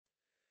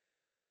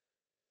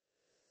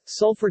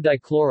Sulfur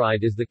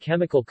dichloride is the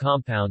chemical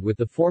compound with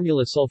the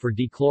formula sulfur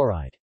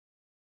dichloride.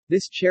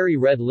 This cherry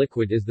red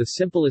liquid is the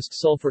simplest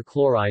sulfur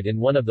chloride and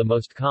one of the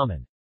most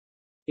common.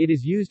 It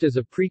is used as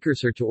a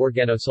precursor to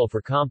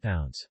organosulfur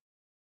compounds.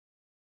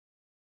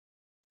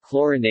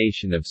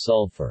 Chlorination of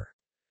sulfur.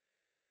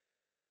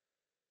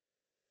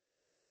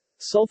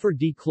 Sulfur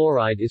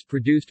dichloride is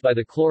produced by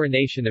the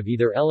chlorination of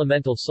either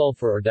elemental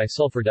sulfur or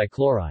disulfur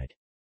dichloride.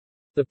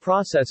 The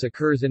process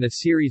occurs in a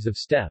series of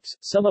steps,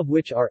 some of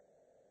which are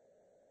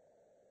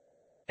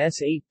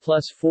S8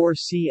 plus 4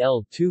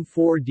 Cl2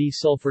 4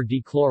 disulfur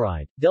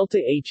dichloride, delta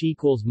H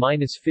equals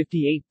minus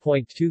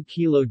 58.2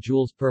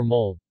 kJ per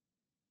mole.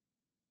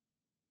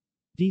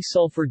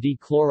 Disulfur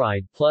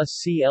dichloride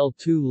plus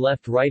Cl2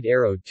 left right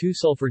arrow 2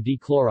 sulfur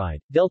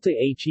dichloride, delta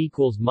H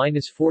equals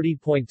minus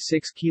 40.6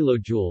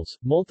 kJ.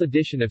 Molt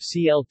addition of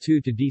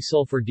Cl2 to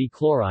disulfur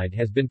dichloride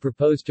has been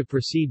proposed to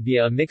proceed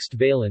via a mixed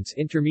valence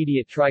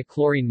intermediate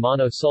trichlorine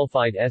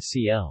monosulfide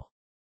SCl.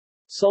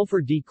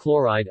 Sulfur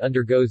dichloride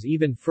undergoes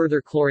even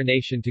further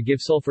chlorination to give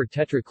sulfur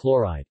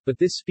tetrachloride, but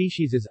this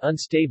species is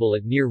unstable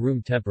at near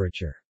room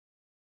temperature.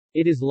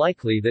 It is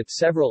likely that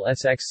several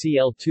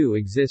SXCl2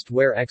 exist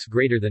where X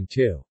greater than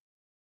 2.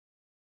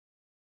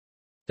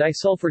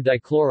 Disulfur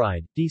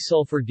dichloride,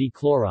 disulfur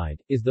dichloride,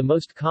 is the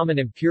most common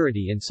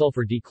impurity in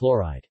sulfur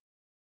dichloride.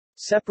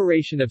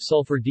 Separation of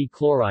sulfur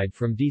dichloride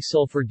from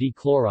disulfur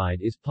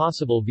dichloride is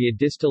possible via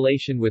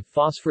distillation with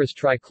phosphorus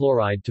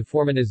trichloride to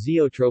form an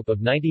azeotrope of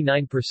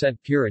 99%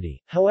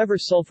 purity. However,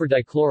 sulfur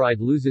dichloride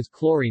loses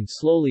chlorine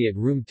slowly at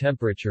room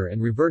temperature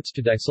and reverts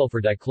to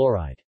disulfur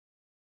dichloride.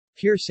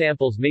 Pure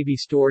samples may be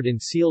stored in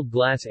sealed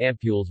glass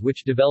ampules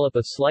which develop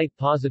a slight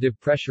positive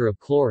pressure of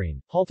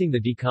chlorine, halting the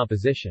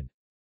decomposition.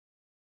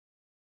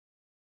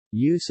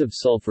 Use of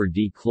sulfur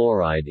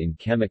dichloride in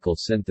chemical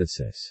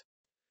synthesis.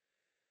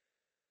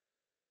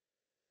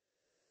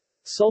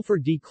 Sulfur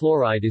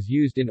dichloride is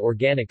used in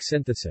organic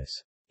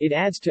synthesis. It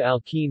adds to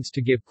alkenes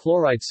to give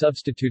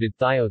chloride-substituted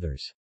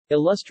thioethers.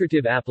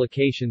 Illustrative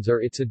applications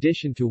are its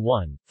addition to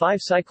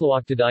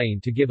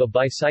 1,5-cyclooctadiene to give a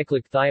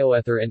bicyclic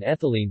thioether and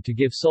ethylene to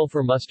give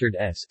sulfur mustard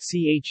S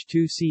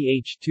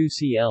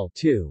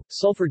CH2CH2Cl2.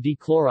 Sulfur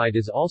dichloride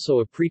is also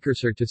a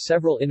precursor to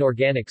several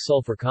inorganic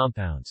sulfur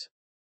compounds.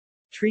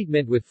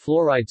 Treatment with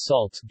fluoride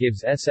salts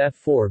gives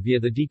SF4 via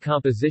the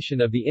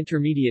decomposition of the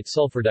intermediate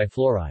sulfur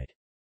difluoride.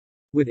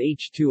 With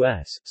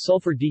H2S,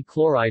 sulfur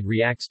dichloride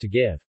reacts to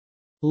give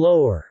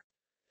lower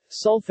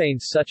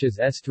sulfanes such as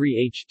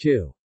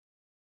S3H2.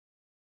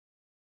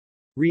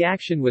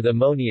 Reaction with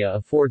ammonia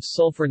affords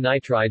sulfur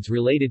nitrides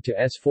related to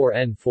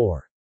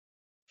S4N4.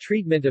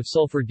 Treatment of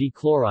sulfur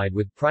dichloride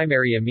with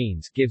primary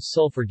amines gives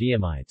sulfur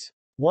diamides.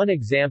 One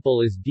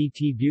example is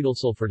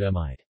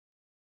DT-butylsulfurdiamide.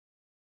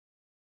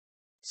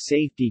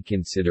 Safety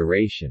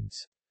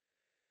considerations.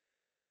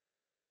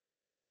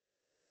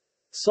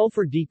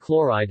 Sulfur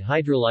dichloride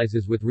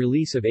hydrolyzes with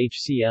release of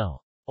HCl.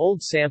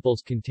 Old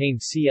samples contained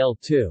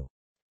Cl2.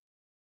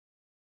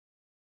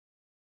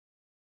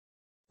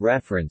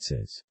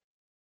 References.